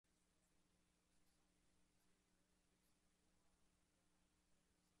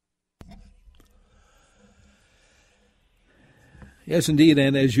Yes, indeed.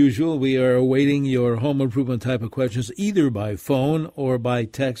 And as usual, we are awaiting your home improvement type of questions, either by phone or by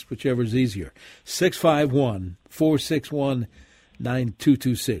text, whichever is easier.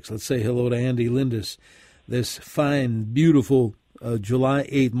 651-461-9226. Let's say hello to Andy Lindus this fine, beautiful July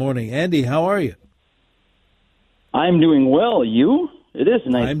 8th morning. Andy, how are you? I'm doing well. You? It is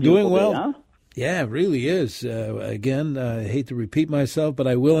a nice. I'm doing well. Day, huh? Yeah, it really is. Again, I hate to repeat myself, but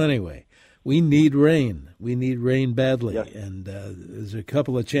I will anyway. We need rain. We need rain badly. Yes. And there's a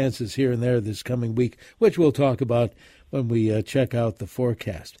couple of chances here and there this coming week, which we'll talk about when we check out the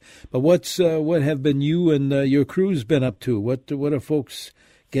forecast. But what have been you and your crews been up to? What are folks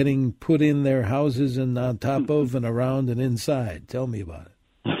getting put in their houses and on top of and around and inside? Tell me about it.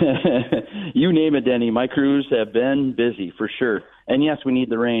 You name it, Denny. My crews have been busy for sure. And yes, we need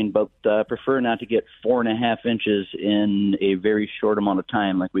the rain, but I prefer not to get 4.5 inches in a very short amount of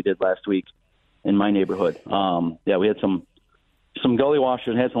time like we did last week in my neighborhood. We had some gully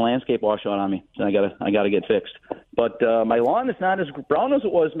washout, had some landscape washout on me, so I gotta get fixed. But my lawn is not as brown as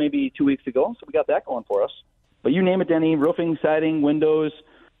it was maybe 2 weeks ago, so we got that going for us. But you name it, Denny, roofing, siding, windows,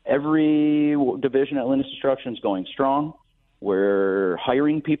 every division at Lindus Construction is going strong. We're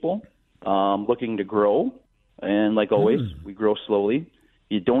hiring people, looking to grow. And like always, we grow slowly.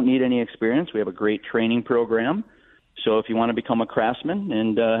 You don't need any experience. We have a great training program. So if you want to become a craftsman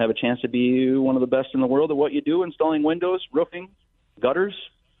and have a chance to be one of the best in the world at what you do, installing windows, roofing, gutters,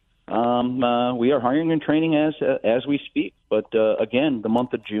 we are hiring and training as we speak. But again, the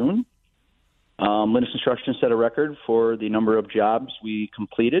month of June, Lindus Construction set a record for the number of jobs we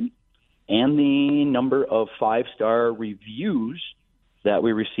completed and the number of 5-star reviews that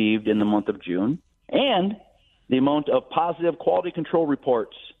we received in the month of June, and the amount of positive quality control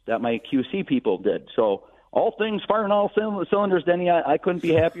reports that my QC people did. So all things firing all cylinders, Denny. I couldn't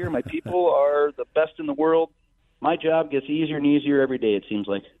be happier. My people are the best in the world. My job gets easier and easier every day, it seems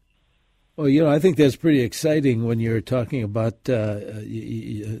like. Well, I think that's pretty exciting when you're talking about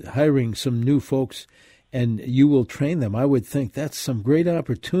hiring some new folks and you will train them. I would think that's some great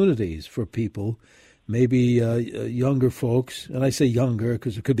opportunities for people, maybe younger folks, and I say younger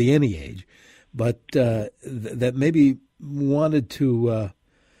because it could be any age, but that maybe wanted to,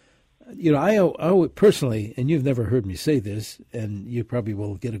 I personally, and you've never heard me say this, and you probably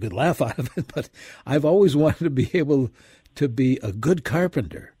will get a good laugh out of it, but I've always wanted to be able to be a good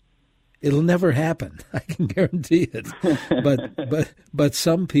carpenter. It'll never happen. I can guarantee it. But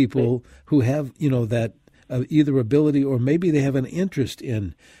some people who have, that either ability or maybe they have an interest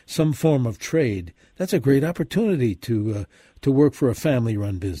in some form of trade, that's a great opportunity to work for a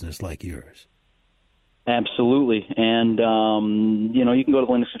family-run business like yours. Absolutely. And, you can go to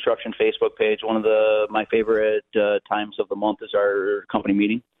the Lindus Construction Facebook page. One of my favorite times of the month is our company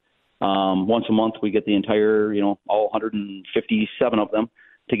meeting. Once a month, we get the entire, all 157 of them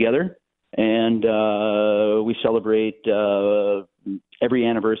together. And we celebrate every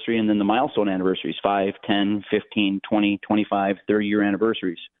anniversary and then the milestone anniversaries, 5, 10, 15, 20, 25, 30-year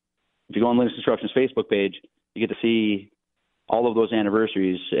anniversaries. If you go on Lindus Construction's Facebook page, you get to see all of those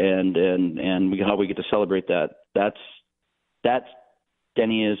anniversaries and how we get to celebrate that. That's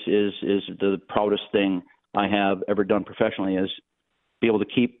Denny, is the proudest thing I have ever done professionally, is be able to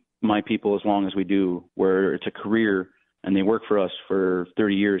keep my people as long as we do, where it's a career and they work for us for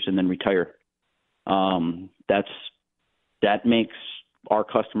 30 years and then retire. That makes our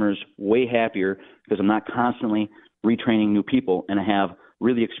customers way happier because I'm not constantly retraining new people, and I have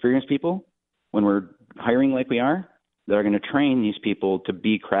really experienced people when we're hiring like we are that are going to train these people to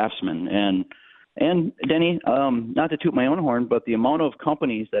be craftsmen. And Denny, not to toot my own horn, but the amount of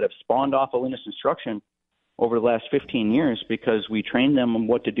companies that have spawned off of Lindus Construction over the last 15 years because we trained them on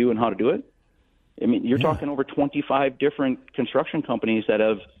what to do and how to do it. I mean, you're talking over 25 different construction companies that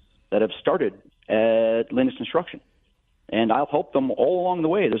have started at Lindus Construction, and I'll help them all along the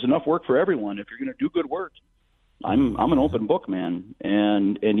way. There's enough work for everyone. If you're going to do good work, I'm an open book, man.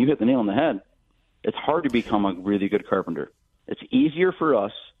 And you hit the nail on the head. It's hard to become a really good carpenter. It's easier for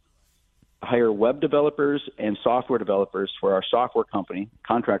us to hire web developers and software developers for our software company,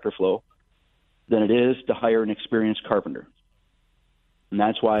 Contractor Flow, than it is to hire an experienced carpenter. And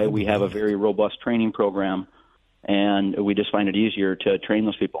that's why we have a very robust training program, and we just find it easier to train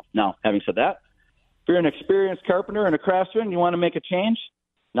those people. Now, having said that, if you're an experienced carpenter and a craftsman, you want to make a change,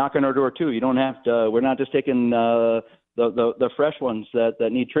 knock on our door too. You don't have to. We're not just taking the fresh ones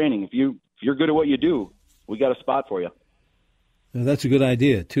that need training. If you're good at what you do, we got a spot for you. Now, that's a good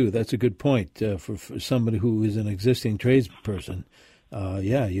idea too. That's a good point for somebody who is an existing tradesperson.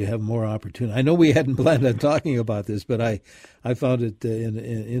 You have more opportunity. I know we hadn't planned on talking about this, but I found it an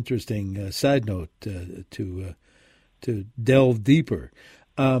interesting side note to to delve deeper.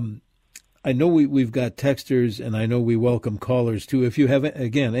 I know we've got texters, and I know we welcome callers, too. If you have,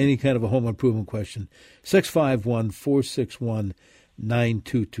 again, any kind of a home improvement question,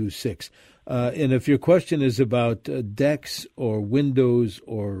 651-461-9226. And if your question is about decks or windows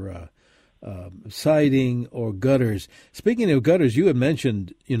or siding or gutters, speaking of gutters, you had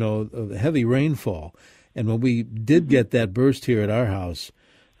mentioned, heavy rainfall. And when we did get that burst here at our house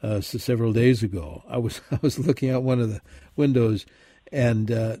several days ago, I was looking out one of the windows, and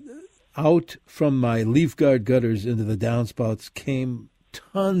out from my leaf guard gutters into the downspouts came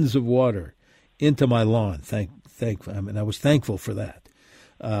tons of water into my lawn. I was thankful for that.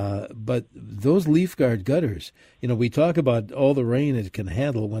 But those leaf guard gutters, we talk about all the rain it can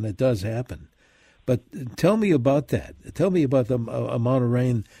handle when it does happen. But tell me about that. Tell me about the amount of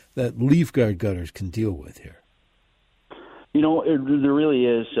rain that leaf guard gutters can deal with here. There really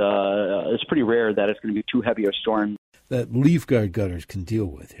is. It's pretty rare that it's going to be too heavy a storm that leaf guard gutters can deal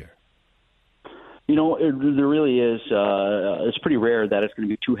with here. There really is. It's pretty rare that it's going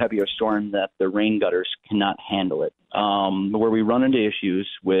to be too heavy a storm that the rain gutters cannot handle it. Where we run into issues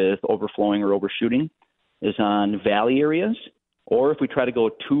with overflowing or overshooting is on valley areas, or if we try to go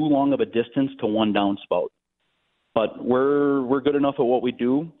too long of a distance to one downspout. But we're good enough at what we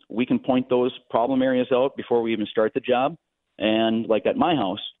do. We can point those problem areas out before we even start the job. And like at my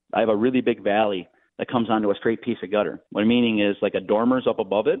house, I have a really big valley that comes onto a straight piece of gutter. What I'm meaning is like a dormer's up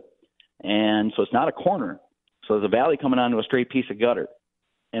above it. And so it's not a corner. So there's a valley coming onto a straight piece of gutter.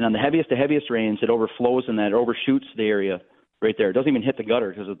 And on the heaviest rains, it overflows and that overshoots the area right there. It doesn't even hit the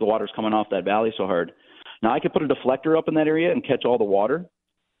gutter because the water's coming off that valley so hard. Now, I could put a deflector up in that area and catch all the water,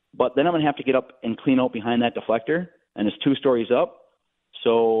 but then I'm going to have to get up and clean out behind that deflector, and it's 2 stories up.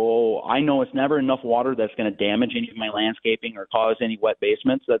 So I know it's never enough water that's going to damage any of my landscaping or cause any wet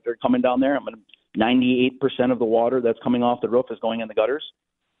basements that are coming down there. 98% of the water that's coming off the roof is going in the gutters.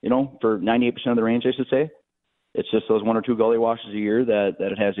 For 98% of the range, I should say. It's just those 1 or 2 gully washes a year that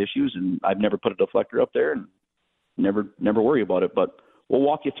it has issues, and I've never put a deflector up there and never worry about it. But we'll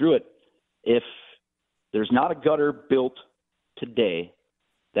walk you through it. If there's not a gutter built today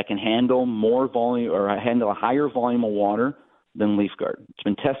that can handle more volume or handle a higher volume of water than leaf guard. It's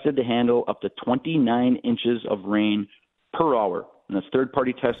been tested to handle up to 29 inches of rain per hour, and that's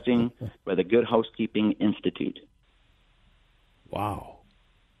third-party testing by the Good Housekeeping Institute. Wow.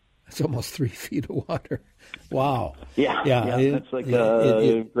 It's almost 3 feet of water. Wow. Yeah. That's like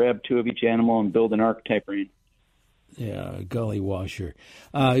grab 2 of each animal and build an ark type rain. Yeah, a gully washer.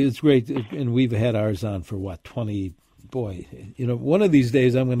 It's great, and we've had ours on for 20. Boy, one of these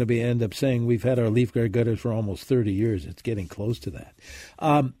days I'm going to end up saying we've had our leaf guard gutters for almost 30 years. It's getting close to that.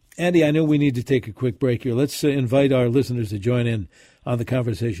 Andy, I know we need to take a quick break here. Let's invite our listeners to join in on the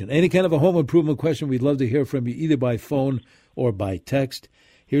conversation. Any kind of a home improvement question, we'd love to hear from you either by phone or by text.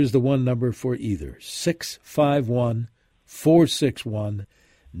 Here's the one number for either,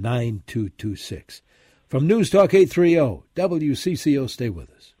 651-461-9226. From News Talk 830 WCCO, stay with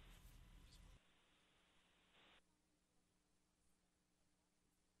us.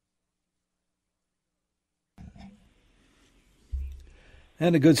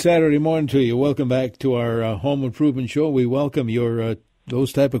 And a good Saturday morning to you. Welcome back to our home improvement show. We welcome your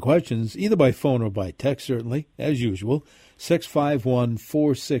those type of questions, either by phone or by text, certainly, as usual.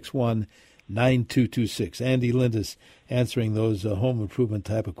 651-461-9226. Andy Lindus answering those home improvement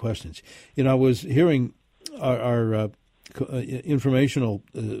type of questions. I was hearing our informational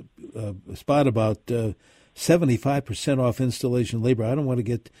spot about 75% off installation labor. I don't want to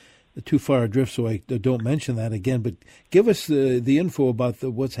get too far adrift, so I don't mention that again. But give us the info about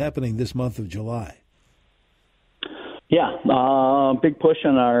what's happening this month of July. Yeah, big push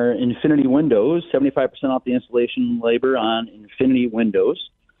on our Infinity Windows, 75% off the installation labor on Infinity Windows.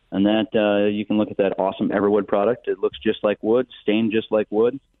 And that you can look at that awesome Everwood product. It looks just like wood, stained just like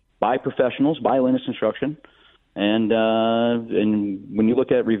wood, by professionals, by Lindus Construction. And when you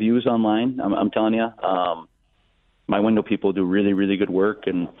look at reviews online, I'm telling you, my window people do really, really good work.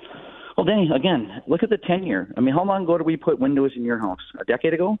 And, well, Danny, again, look at the tenure. I mean, how long ago did we put windows in your house? A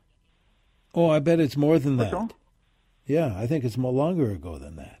decade ago? Oh, I bet it's more than that. So? Yeah, I think it's more longer ago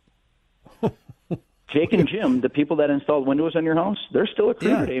than that. Jake and Jim, the people that installed windows on your house, they're still a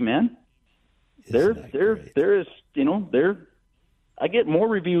crew today, man. There is, I get more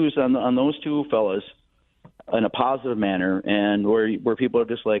reviews on those two fellas in a positive manner, and where people are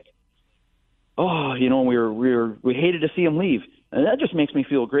just like, oh, we hated to see him leave, and that just makes me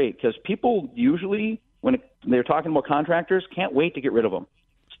feel great because people usually when they're talking about contractors can't wait to get rid of them.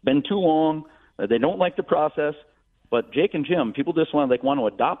 It's been too long. They don't like the process. But Jake and Jim, people just want to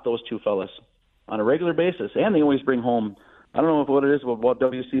adopt those two fellas. on a regular basis, and they always bring home. I don't know what it is about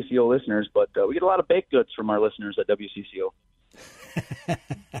WCCO listeners, but we get a lot of baked goods from our listeners at WCCO.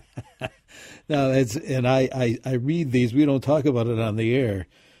 No, I read these. We don't talk about it on the air,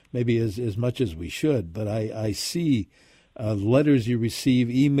 maybe as much as we should, but I see letters you receive,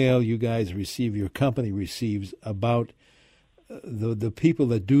 email you guys receive, your company receives about the people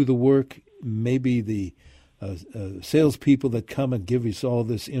that do the work, maybe the salespeople that come and give us all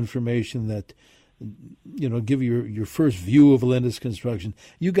this information that, give your first view of Lindus Construction.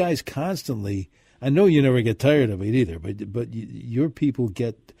 You guys constantly, I know you never get tired of it either, but your people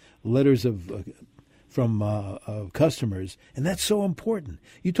get letters from customers, and that's so important.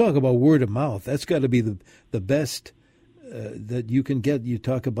 You talk about word of mouth. That's got to be the best that you can get. You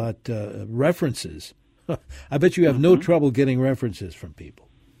talk about references. I bet you have no trouble getting references from people.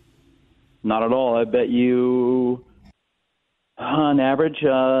 Not at all. I bet you, on average,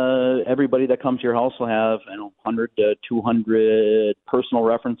 everybody that comes to your house will have 100 to 200 personal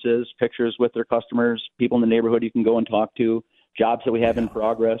references, pictures with their customers, people in the neighborhood you can go and talk to, jobs that we have in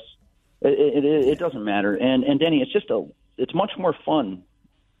progress. It doesn't matter. And Denny, it's much more fun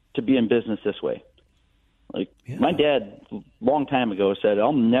to be in business this way. My dad, long time ago, said,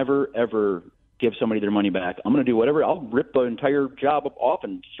 I'll never, ever give somebody their money back. I'm going to do whatever. I'll rip the entire job off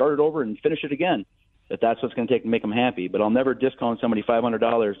and start it over and finish it again, if that's what's going to take to make them happy. But I'll never discount somebody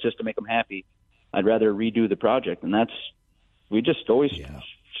 $500 just to make them happy. I'd rather redo the project. And we just always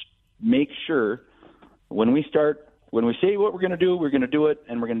make sure when we say what we're going to do it,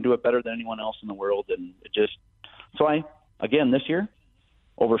 and we're going to do it better than anyone else in the world. And this year,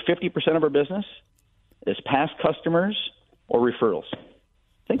 over 50% of our business is past customers or referrals.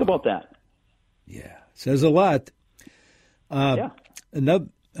 Think about that. Yeah, says a lot.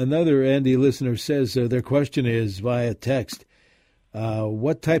 Another Andy listener says their question is via text,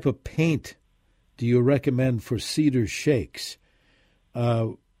 what type of paint do you recommend for cedar shakes?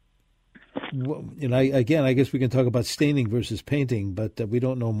 I guess we can talk about staining versus painting, but we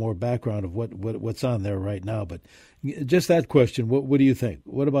don't know more background of what's on there right now. But just that question, what do you think?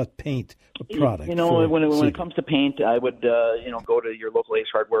 What about paint product? When it comes to paint, I would go to your local Ace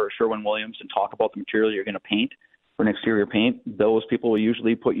Hardware or Sherwin-Williams and talk about the material you're going to paint for an exterior paint. Those people will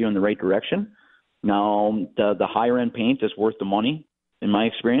usually put you in the right direction. Now, the higher end paint is worth the money, in my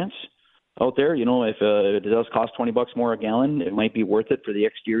experience. Out there, if it does cost $20 more a gallon, it might be worth it for the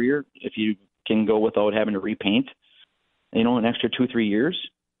exterior if you can go without having to repaint, an extra 2-3 years.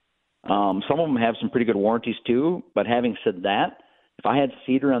 Some of them have some pretty good warranties too, but having said that, if I had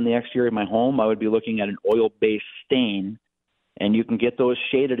cedar on the exterior of my home, I would be looking at an oil-based stain, and you can get those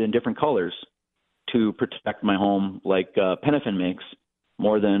shaded in different colors to protect my home like Penafin makes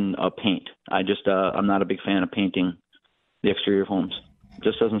more than paint. I'm not a big fan of painting the exterior of homes.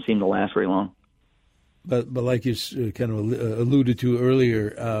 Just doesn't seem to last very long. But like you kind of alluded to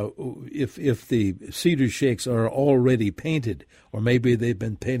earlier, if the cedar shakes are already painted, or maybe they've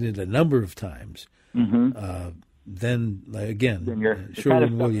been painted a number of times, then you're kind of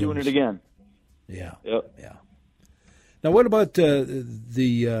stuck doing it again. Yeah. Yep. Yeah. Now, what about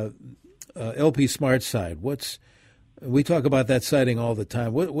the LP Smart side? We talk about that siding all the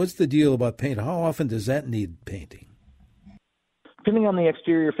time. What's the deal about paint? How often does that need painting? Depending on the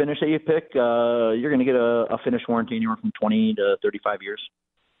exterior finish that you pick, you're going to get a finish warranty anywhere from 20 to 35 years.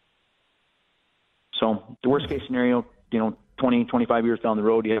 So the worst case scenario, 20, 25 years down the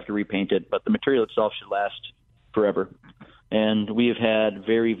road, you have to repaint it, but the material itself should last forever. And we have had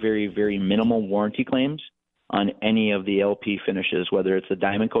very, very, very minimal warranty claims on any of the LP finishes, whether it's the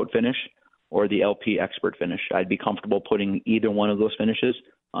diamond coat finish or the LP expert finish. I'd be comfortable putting either one of those finishes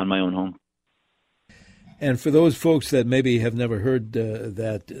on my own home. And for those folks that maybe have never heard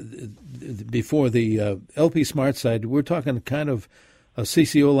that before, the LP Smart side, we're talking kind of a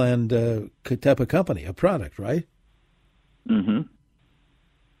CCO land type of company, a product, right? Mm-hmm.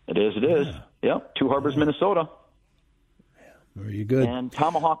 It is. Yeah. Two Harbors, Minnesota. Yeah. Very good. And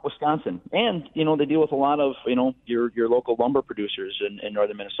Tomahawk, Wisconsin. And, they deal with a lot of, your local lumber producers in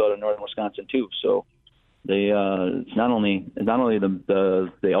northern Minnesota, northern Wisconsin, too. So it's not only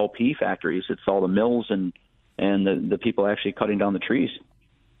the LP factories, it's all the mills and the people actually cutting down the trees.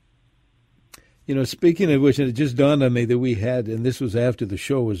 Speaking of which, it just dawned on me that we had, and this was after the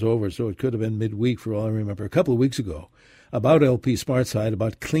show was over, so it could have been midweek for all I remember, a couple of weeks ago, about LP Smart Side,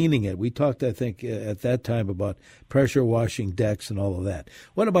 about cleaning it. We talked, I think, at that time about pressure washing decks and all of that.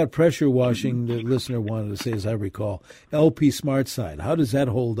 What about pressure washing? The listener wanted to say, as I recall, LP Smart Side. How does that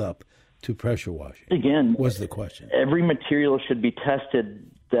hold up to pressure washing? Again, was the question. Every material should be tested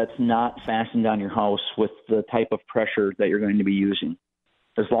that's not fastened on your house with the type of pressure that you're going to be using.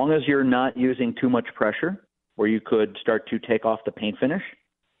 As long as you're not using too much pressure where you could start to take off the paint finish,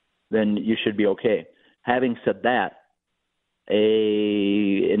 then you should be okay. Having said that,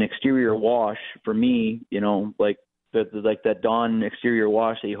 an exterior wash for me, like that Dawn exterior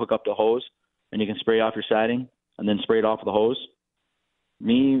wash that you hook up the hose and you can spray off your siding and then spray it off with the hose.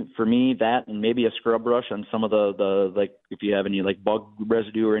 For me, that and maybe a scrub brush on some of the like if you have any like bug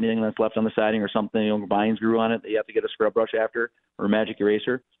residue or anything that's left on the siding or something, vines grew on it that you have to get a scrub brush after or a magic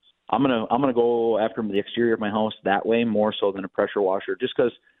eraser. I'm gonna go after the exterior of my house that way more so than a pressure washer, just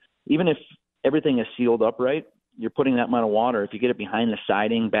because even if everything is sealed up right, you're putting that amount of water. If you get it behind the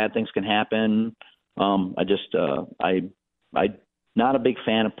siding, bad things can happen. I'm not a big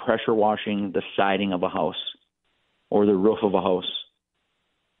fan of pressure washing the siding of a house or the roof of a house.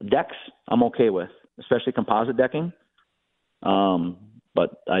 Decks, I'm okay with, especially composite decking.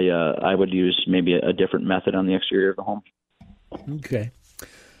 But I would use maybe a different method on the exterior of the home. Okay.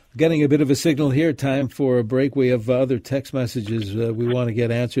 Getting a bit of a signal here. Time for a break. We have other text messages we want to get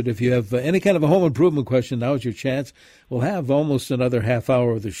answered. If you have any kind of a home improvement question, now's your chance. We'll have almost another half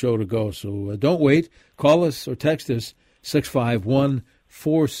hour of the show to go, so don't wait. Call us or text us,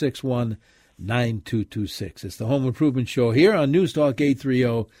 651-461-9226. It's the Home Improvement Show here on News Talk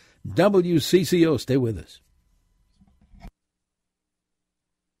 830 WCCO. Stay with us.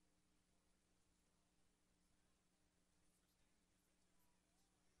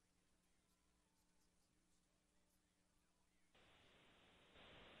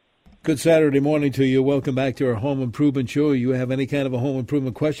 Good Saturday morning to you. Welcome back to our Home Improvement Show. You have any kind of a home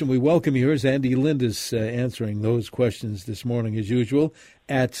improvement question, we welcome you. Here's Andy Lindus answering those questions this morning as usual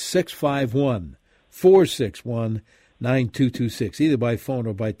at 651-461-9226, either by phone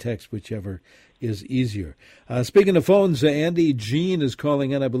or by text, whichever is easier. Speaking of phones, Andy, Jean is calling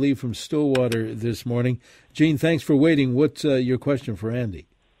in, I believe, from Stillwater this morning. Jean, thanks for waiting. What's your question for Andy?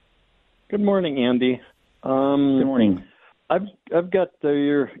 Good morning, Andy. Good morning. I've got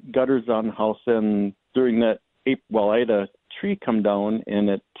your gutters on the house, and during that I had a tree come down, and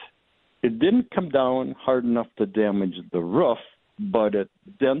it didn't come down hard enough to damage the roof, but it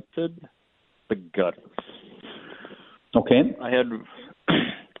dented the gutters. Okay.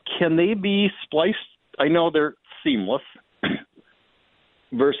 Can they be spliced? I know they're seamless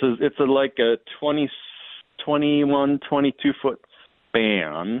versus it's like a 21, 22-foot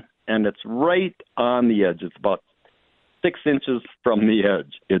span, and it's right on the edge. It's about 6 inches from the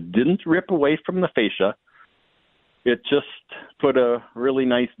edge. It didn't rip away from the fascia. It just put a really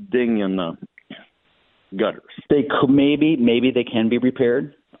nice ding in the gutters. They could, maybe they can be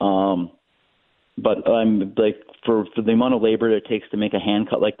repaired. But I'm like for the amount of labor it takes to make a hand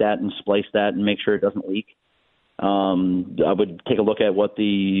cut like that and splice that and make sure it doesn't leak. I would take a look at what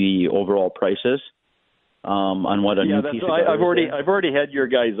the overall price is. On what a new piece of gutter I've already had your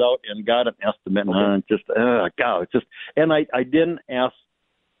guys out and got an estimate on and I didn't ask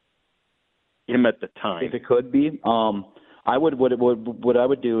him at the time if it could be. I would what I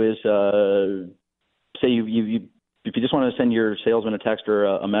would do is say you if you just want to send your salesman a text or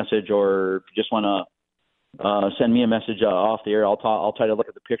a message, or if you just want to send me a message off the air, I'll try to look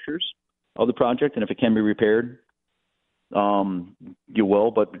at the pictures of the project, and if it can be repaired, you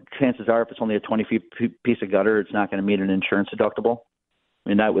will, but chances are if it's only a 20-feet piece of gutter, it's not going to meet an insurance deductible. I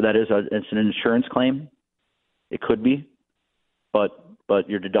mean, it's an insurance claim. It could be, but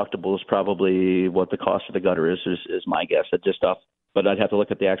your deductible is probably what the cost of the gutter is my guess at this stuff. But I'd have to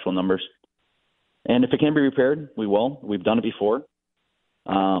look at the actual numbers. And if it can be repaired, we will. We've done it before.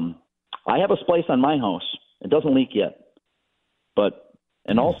 I have a splice on my house. It doesn't leak yet,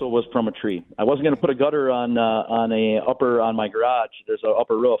 and also was from a tree. I wasn't going to put a gutter on my garage. There's an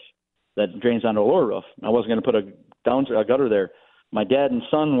upper roof that drains onto a lower roof. I wasn't going to put a gutter there. My dad and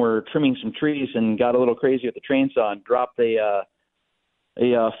son were trimming some trees and got a little crazy with the chainsaw and dropped a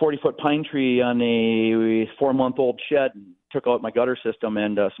 40-foot pine tree on a 4-month-old shed and took out my gutter system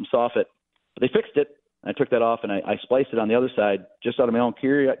and some soffit. But they fixed it. I took that off and I spliced it on the other side just out of my own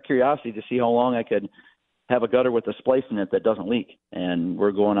curiosity to see how long I could have a gutter with a splice in it that doesn't leak. And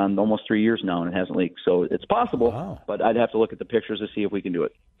we're going on almost 3 years now and it hasn't leaked. So it's possible, but I'd have to look at the pictures to see if we can do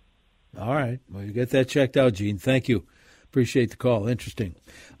it. All right. Well, you get that checked out, Gene. Thank you. Appreciate the call. Interesting.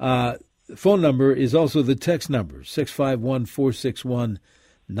 Phone number is also the text number,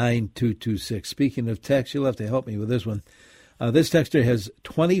 651-461-9226. Speaking of text, you'll have to help me with this one. This texter has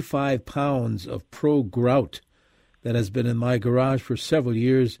 25 pounds of Pro Grout that has been in my garage for several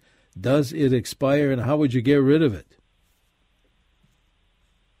years. Does it expire, and how would you get rid of it?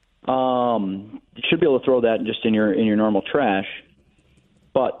 You should be able to throw that just in your normal trash,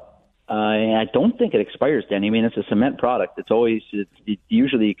 but I don't think it expires, Danny. I mean, it's a cement product. It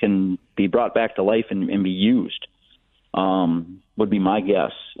usually can be brought back to life and be used. Would be my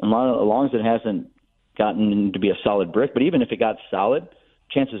guess. As long as it hasn't gotten to be a solid brick, but even if it got solid,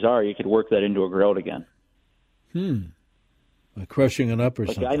 chances are you could work that into a grout again. Like crushing it up or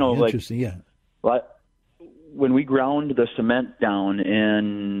something. I know, interesting, yeah. But when we ground the cement down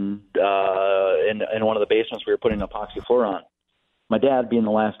in one of the basements we were putting epoxy floor on, my dad, being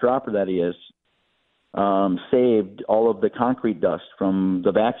the last dropper that he is, saved all of the concrete dust from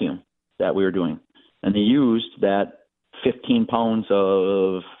the vacuum that we were doing. And he used that 15 pounds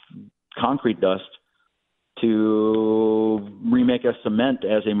of concrete dust to remake a cement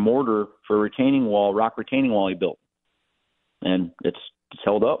as a mortar for rock retaining wall he built. And it's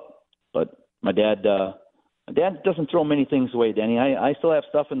held up. But my dad doesn't throw many things away, Danny. I still have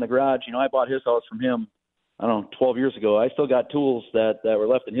stuff in the garage. I bought his house from him, 12 years ago. I still got tools that were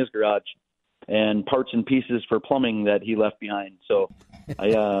left in his garage and parts and pieces for plumbing that he left behind. So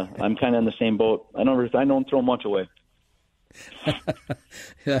I'm kind of in the same boat. I don't throw much away.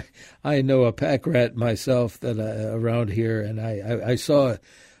 I know a pack rat myself that around here, and I saw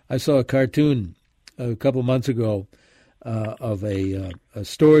a cartoon a couple months ago of a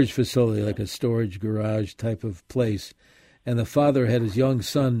storage facility, like a storage garage type of place, and the father had his young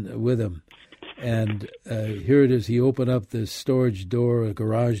son with him, and here it is. He opened up this storage door, a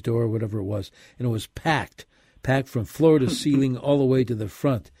garage door, whatever it was, and it was packed from floor to ceiling all the way to the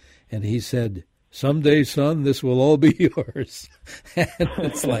front, and he said, "Someday, son, this will all be yours." And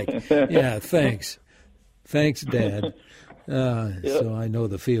it's like, yeah, thanks, Dad. So I know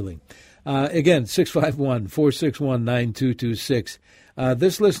the feeling. Again, 651-461-9226.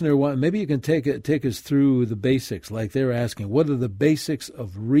 This listener, maybe you can take us through the basics, like they're asking. What are the basics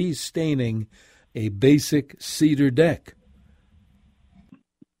of restaining a basic cedar deck?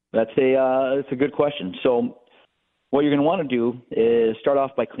 That's a good question. So what you're going to want to do is start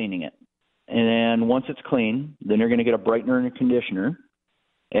off by cleaning it. And then once it's clean, then you're going to get a brightener and a conditioner.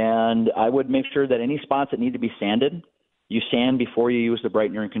 And I would make sure that any spots that need to be sanded, you sand before you use the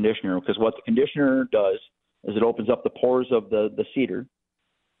brightener and conditioner, because what the conditioner does is it opens up the pores of the cedar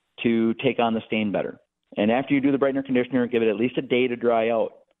to take on the stain better. And after you do the brightener conditioner, give it at least a day to dry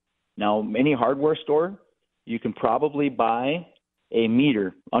out. Now, any hardware store, you can probably buy a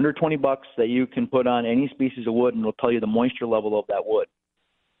meter under $20 that you can put on any species of wood, and it'll tell you the moisture level of that wood.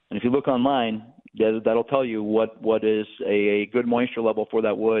 And if you look online, that'll tell you what is a good moisture level for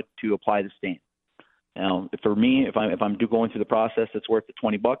that wood to apply the stain. Now, for me, if I'm going through the process, it's worth the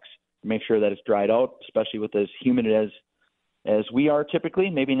 $20. Make sure that it's dried out, especially with as humid as we are typically.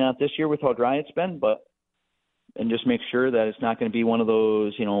 Maybe not this year with how dry it's been, and just make sure that it's not going to be one of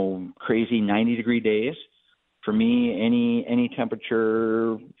those crazy 90-degree days. For me, any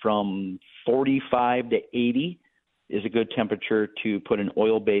temperature from 45 to 80 is a good temperature to put an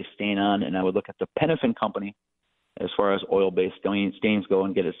oil-based stain on, and I would look at the Penafin company as far as oil-based stains go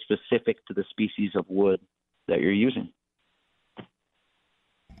and get it specific to the species of wood that you're using.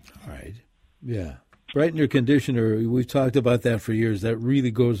 All right. Yeah. Brightener conditioner, we've talked about that for years. That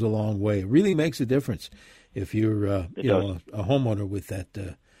really goes a long way. It really makes a difference if you're a homeowner with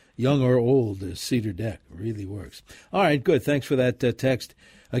that young or old cedar deck. It really works. All right, good. Thanks for that text.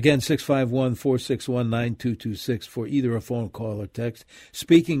 Again, 651-461-9226 for either a phone call or text.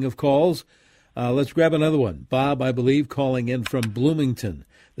 Speaking of calls, let's grab another one. Bob, I believe, calling in from Bloomington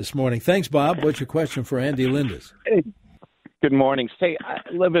this morning. Thanks, Bob. What's your question for Andy Lindus? Hey, good morning. Say, I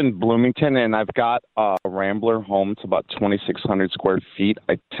live in Bloomington, and I've got a Rambler home. It's about 2,600 square feet.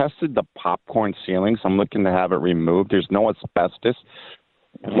 I tested the popcorn ceilings. I'm looking to have it removed. There's no asbestos.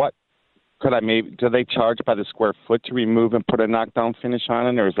 What could I do they charge by the square foot to remove and put a knockdown finish on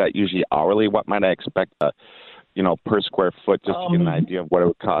it, or is that usually hourly? What might I expect, per square foot, just to get an idea of what it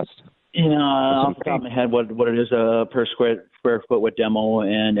would cost? Off the top of my head, what it is per square foot with demo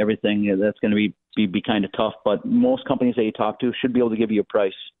and everything, that's going to be kind of tough. But most companies that you talk to should be able to give you a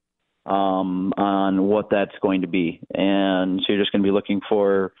price on what that's going to be. And so you're just going to be looking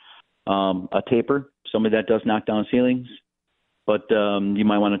for a taper, somebody that does knock down ceilings. But you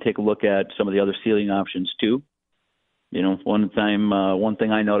might want to take a look at some of the other ceiling options too. One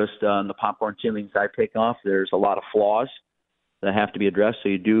thing I noticed on the popcorn ceilings I take off, there's a lot of flaws that have to be addressed. So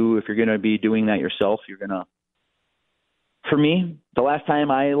if you're going to be doing that yourself, for me, the last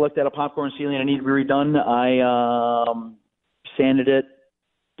time I looked at a popcorn ceiling and it needed to be redone, I sanded it,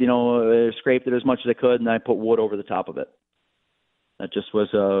 scraped it as much as I could, and I put wood over the top of it. That just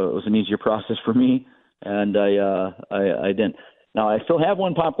was an easier process for me, and I didn't. Now, I still have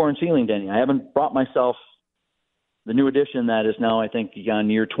one popcorn ceiling, Denny. I haven't brought myself the new addition that is now, I think, on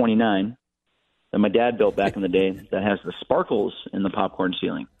year 29 that my dad built back in the day that has the sparkles in the popcorn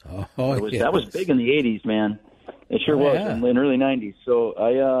ceiling. That was big in the 80s, man. It sure was in the early 90s. So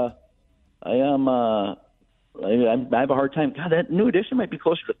I have a hard time. God, that new addition might be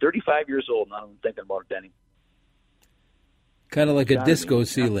closer to 35 years old now I'm thinking about it, Denny. Kind of like a disco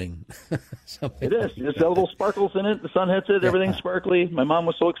ceiling. It is. There's little sparkles in it. The sun hits it. Everything's sparkly. My mom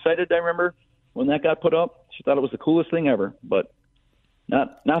was so excited, I remember, when that got put up. She thought it was the coolest thing ever. But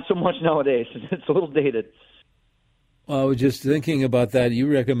not so much nowadays. It's a little dated. Well, I was just thinking about that.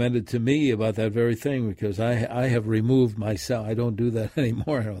 You recommended to me about that very thing because I have removed myself. I don't do that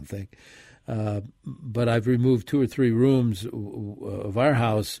anymore, I don't think. But I've removed 2 or 3 rooms of our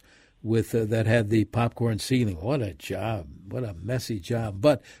house with that had the popcorn ceiling. What a job! What a messy job!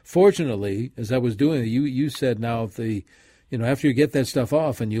 But fortunately, as I was doing it, you said now if after you get that stuff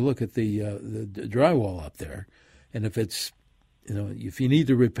off and you look at the drywall up there, and if it's if you need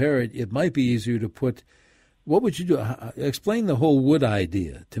to repair it, it might be easier to put. What would you do? Explain the whole wood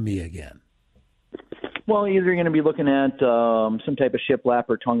idea to me again. Well, either you're going to be looking at some type of shiplap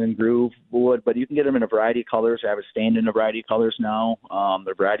or tongue and groove wood, but you can get them in a variety of colors. I have a stand in a variety of colors now. There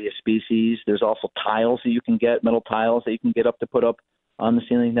are a variety of species. There's also tiles that you can get, metal tiles that you can get up to put up on the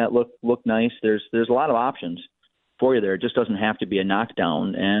ceiling that look nice. There's a lot of options for you there. It just doesn't have to be a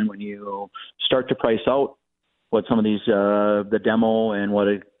knockdown. And when you start to price out what some of these the demo and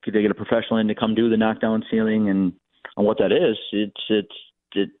could they get a professional in to come do the knockdown ceiling and what that is, it's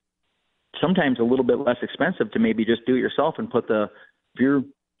sometimes a little bit less expensive to maybe just do it yourself and put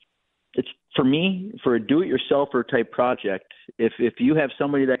it's for me, for a do-it-yourselfer type project, if you have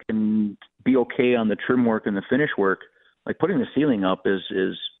somebody that can be okay on the trim work and the finish work, like putting the ceiling up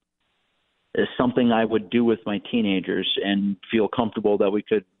is something I would do with my teenagers and feel comfortable that we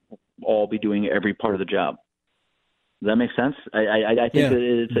could all be doing every part of the job. Does that make sense? I think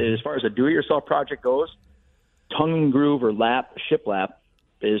that as far as a do-it-yourself project goes, tongue and groove or shiplap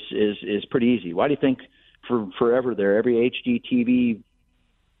is pretty easy. Why do you think for forever there, every HGTV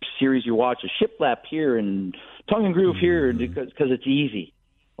series you watch is shiplap here and tongue and groove here because it's easy,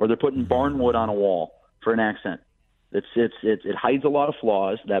 or they're putting barnwood on a wall for an accent. It hides a lot of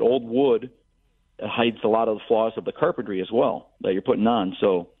flaws. That old wood hides a lot of the flaws of the carpentry as well that you're putting on.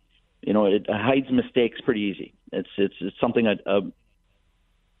 So, it hides mistakes pretty easy. It's something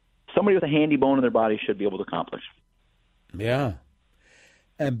somebody with a handy bone in their body should be able to accomplish. Yeah.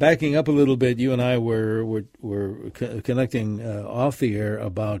 And backing up a little bit, you and I were connecting off the air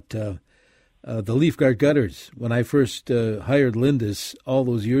about the leaf guard gutters. When I first hired Lindus all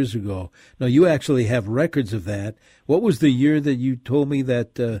those years ago. Now, you actually have records of that. What was the year that you told me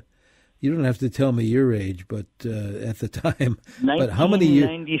that you don't have to tell me your age, but at the time. But how many years?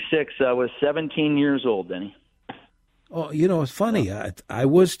 1996. I was 17 years old, Denny. Oh, it's funny. I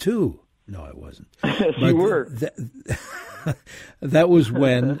was too. No, I wasn't. Yes, you were. That was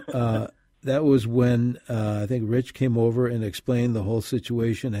when I think Rich came over and explained the whole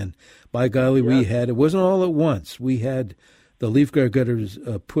situation. And by golly, it wasn't all at once. We had the leaf guard gutters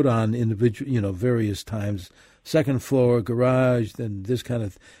put on individual, various times. Second floor, garage, then this kind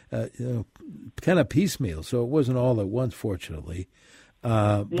of piecemeal. So it wasn't all at once, fortunately.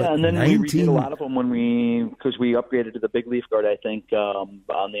 And then we redid a lot of them because we upgraded to the big leaf guard, I think, on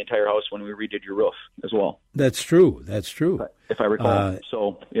the entire house when we redid your roof as well. That's true. If I recall.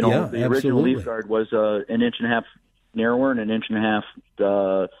 The original leaf guard was an inch and a half narrower and an inch and a half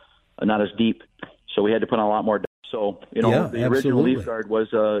not as deep. So we had to put on a lot more. So, the original leaf guard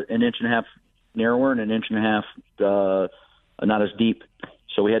was an inch and a half narrower and an inch and a half not as deep.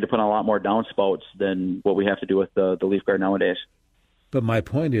 So we had to put on a lot more downspouts than what we have to do with the leaf guard nowadays. But my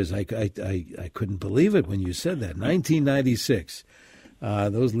point is, I couldn't believe it when you said that. 1996.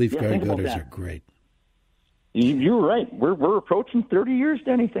 Those leaf guard gutters are great. You're right. We're approaching 30 years,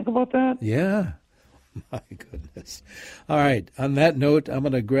 Denny. Think about that. Yeah. My goodness. All right. On that note, I'm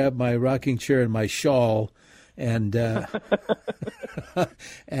going to grab my rocking chair and my shawl, and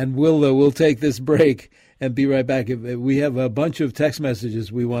and we'll take this break and be right back. We have a bunch of text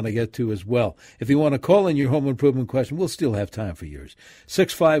messages we want to get to as well. If you want to call in your home improvement question, we'll still have time for yours.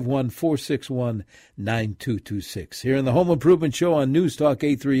 651-461-9226. Here in the Home Improvement Show on News Talk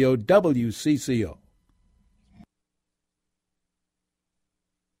 830 WCCO.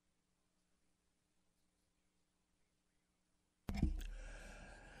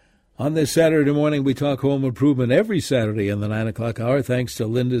 On this Saturday morning, we talk home improvement every Saturday in the 9 o'clock hour, thanks to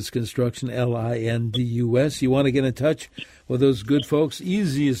Lindus Construction, Lindus. You want to get in touch with those good folks?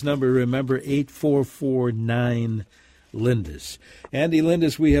 Easiest number, remember, 844-9 Lindus. Andy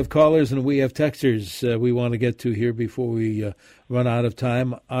Lindus, we have callers and we have texters we want to get to here before we run out of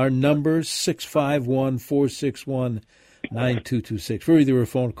time. Our number, 651-461-9226, for either a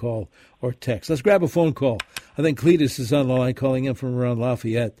phone call or text. Let's grab a phone call. I think Cletus is on the line calling in from around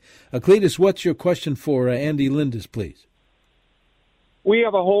Lafayette. Cletus, what's your question for Andy Lindus, please? We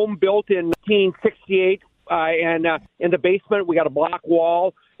have a home built in 1968, and in the basement we got a block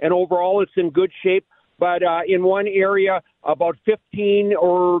wall, and overall it's in good shape. But in one area, about 15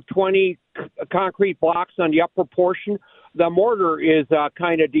 or 20 concrete blocks on the upper portion, the mortar is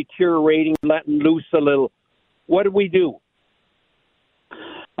kind of deteriorating, letting loose a little. What do we do?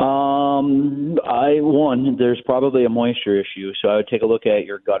 There's probably a moisture issue, so I would take a look at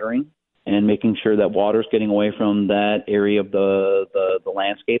your guttering and making sure that water's getting away from that area of the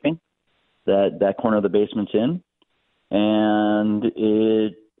landscaping that corner of the basement's in. And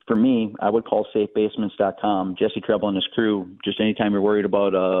for me, I would call safebasements.com. Jesse Treble and his crew, just anytime you're worried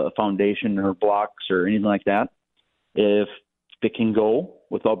about a foundation or blocks or anything like that, if it can go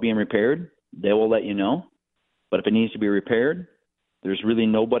without being repaired, they will let you know. But if it needs to be repaired, there's really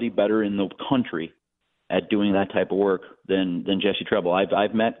nobody better in the country at doing that type of work than Jesse Treble.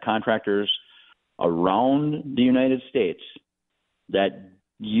 I've met contractors around the United States that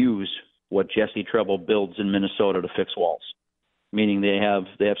use what Jesse Treble builds in Minnesota to fix walls, meaning they have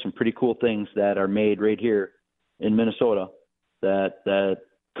some pretty cool things that are made right here in Minnesota that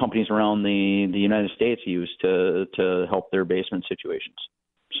companies around the United States use to help their basement situations.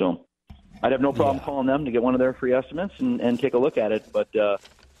 So I'd have no problem calling them to get one of their free estimates and take a look at it, but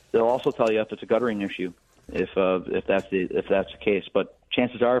they'll also tell you if it's a guttering issue, if that's the case. But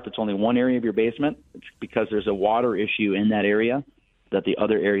chances are, if it's only one area of your basement, it's because there's a water issue in that area that the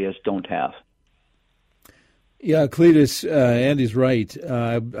other areas don't have. Yeah, Cletus, Andy's right.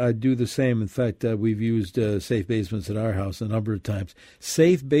 I do the same. In fact, we've used Safe Basements at our house a number of times.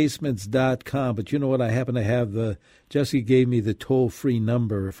 SafeBasements.com. But you know what? I happen to have Jesse gave me the toll-free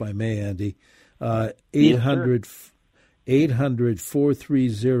number, if I may, Andy.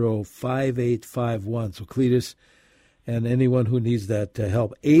 800-430-5851. So Cletus and anyone who needs that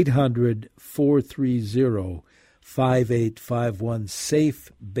help, 800-430-5851,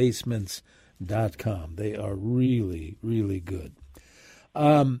 safebasements.com. They are really, really good.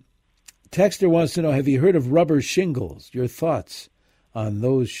 Texter wants to know, have you heard of rubber shingles? Your thoughts on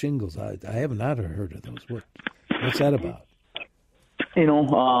those shingles? I have not heard of those. What's that about?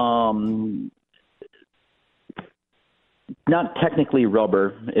 Not technically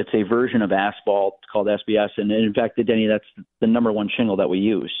rubber. It's a version of asphalt called SBS. And in fact, Denny, that's the number one shingle that we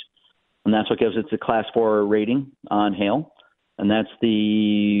use. And that's what gives it the Class 4 rating on hail. And that's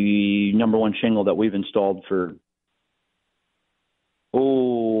the number one shingle that we've installed for,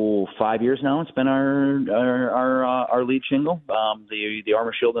 5 years now. It's been our lead shingle, the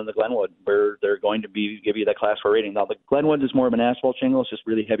Armor Shield and the Glenwood, where they're going to give you that Class 4 rating. Now, the Glenwood is more of an asphalt shingle. It's just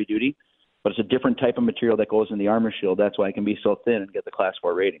really heavy duty, but it's a different type of material that goes in the Armor Shield. That's why it can be so thin and get the Class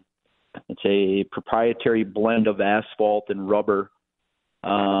 4 rating. It's a proprietary blend of asphalt and rubber.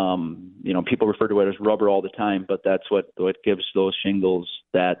 People refer to it as rubber all the time, but that's what gives those shingles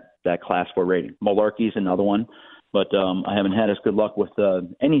that Class 4 rating. Malarkey's another one, but I haven't had as good luck with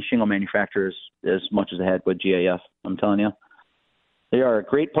any shingle manufacturers as much as I had with GAF. I'm telling you, they are a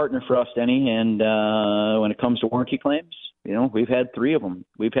great partner for us, Denny. And when it comes to warranty claims, we've had 3 of them.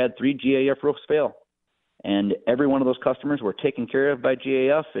 We've had 3 GAF roofs fail, and every one of those customers were taken care of by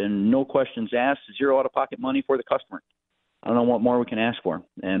GAF, and no questions asked, 0 out-of-pocket money for the customer. I don't know what more we can ask for.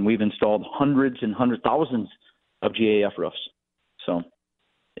 And we've installed hundreds and thousands of GAF roofs. So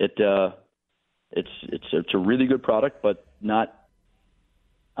it's a really good product, but not,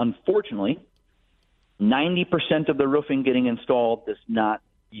 unfortunately, 90% of the roofing getting installed is not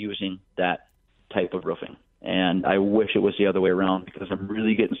using that type of roofing. And I wish it was the other way around, because I'm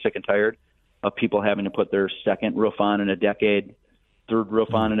really getting sick and tired of people having to put their second roof on in a decade, third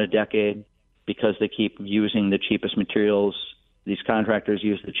roof on in a decade, because they keep using the cheapest materials. These contractors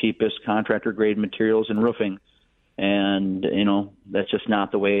use the cheapest contractor-grade materials in roofing, and, that's just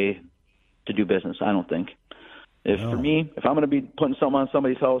not the way to do business, I don't think. For me, if I'm going to be putting something on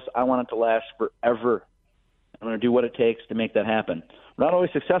somebody's house, I want it to last forever. I'm going to do what it takes to make that happen. We're not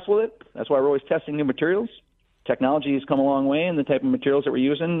always successful with it. That's why we're always testing new materials. Technology has come a long way in the type of materials that we're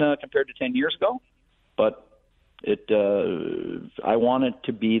using compared to 10 years ago, but I want it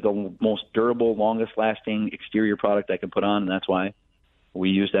to be the most durable, longest-lasting exterior product I can put on, and that's why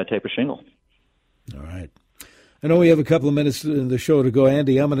we use that type of shingle. All right. I know we have a couple of minutes in the show to go.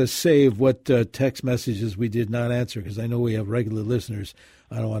 Andy, I'm going to save what text messages we did not answer because I know we have regular listeners.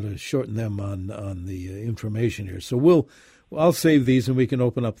 I don't want to shorten them on the information here. So I'll save these and we can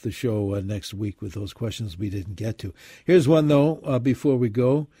open up the show next week with those questions we didn't get to. Here's one, though, before we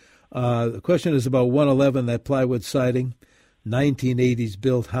go. The question is about 111, that plywood siding, 1980s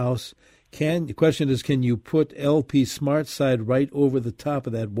built house. The question is, can you put LP Smart Side right over the top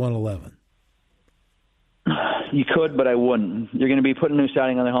of that 111? You could, but I wouldn't. You're going to be putting new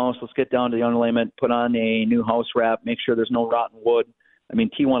siding on the house. Let's get down to the underlayment, put on a new house wrap, make sure there's no rotten wood. I mean,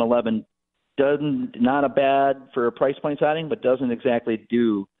 T111 not a bad for a price point siding, but doesn't exactly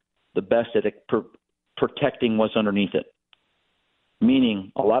do the best at protecting what's underneath it.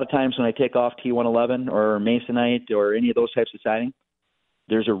 Meaning, a lot of times when I take off T111 or Masonite or any of those types of siding,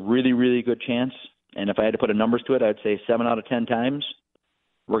 there's a really, really good chance, and if I had to put a numbers to it, I'd say 7 out of 10 times,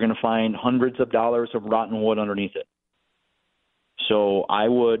 we're going to find hundreds of dollars of rotten wood underneath it. So I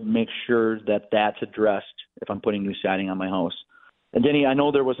would make sure that that's addressed if I'm putting new siding on my house. And Denny, I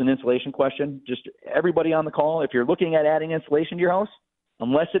know there was an insulation question. Just everybody on the call, if you're looking at adding insulation to your house,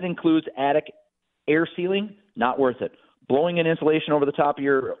 unless it includes attic air sealing, not worth it. Blowing an insulation over the top of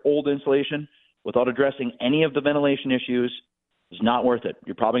your old insulation without addressing any of the ventilation issues is not worth it.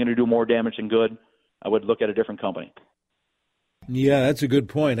 You're probably going to do more damage than good. I would look at a different company. Yeah, that's a good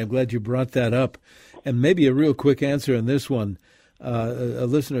point. I'm glad you brought that up. And maybe a real quick answer on this one. A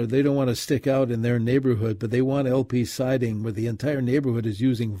listener, they don't want to stick out in their neighborhood, but they want LP siding where the entire neighborhood is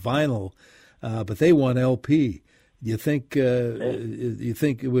using vinyl, but they want LP. You think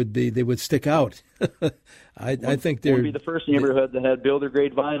it would be they would stick out? I think they're would be the first neighborhood that had builder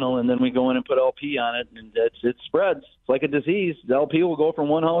grade vinyl, and then we go in and put LP on it, and it spreads. It's like a disease. The LP will go from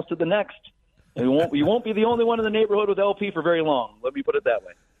one house to the next. And you won't be the only one in the neighborhood with LP for very long. Let me put it that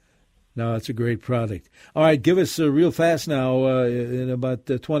way. No, it's a great product. All right, give us real fast now, in about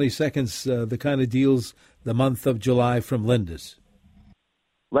 20 seconds, the kind of deals the month of July from Lindus.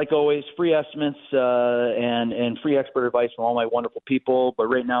 Like always, free estimates and free expert advice from all my wonderful people. But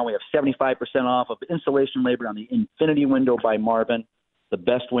right now we have 75% off of installation labor on the Infinity Window by Marvin, the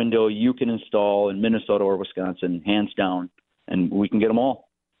best window you can install in Minnesota or Wisconsin, hands down. And we can get them all.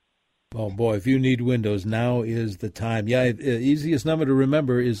 Oh, boy, if you need windows, now is the time. Yeah, easiest number to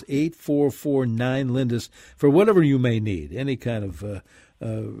remember is 8449-LINDUS for whatever you may need, any kind of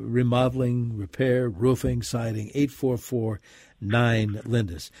remodeling, repair, roofing, siding,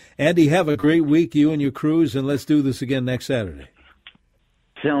 8449-LINDUS. Andy, have a great week, you and your crews, and let's do this again next Saturday.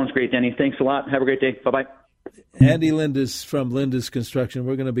 Sounds great, Danny. Thanks a lot. Have a great day. Bye-bye. Andy Lindus from Lindus Construction.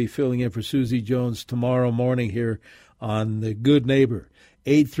 We're going to be filling in for Susie Jones tomorrow morning here on The Good Neighbor.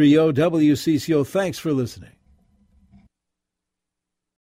 830 WCCO. Thanks for listening.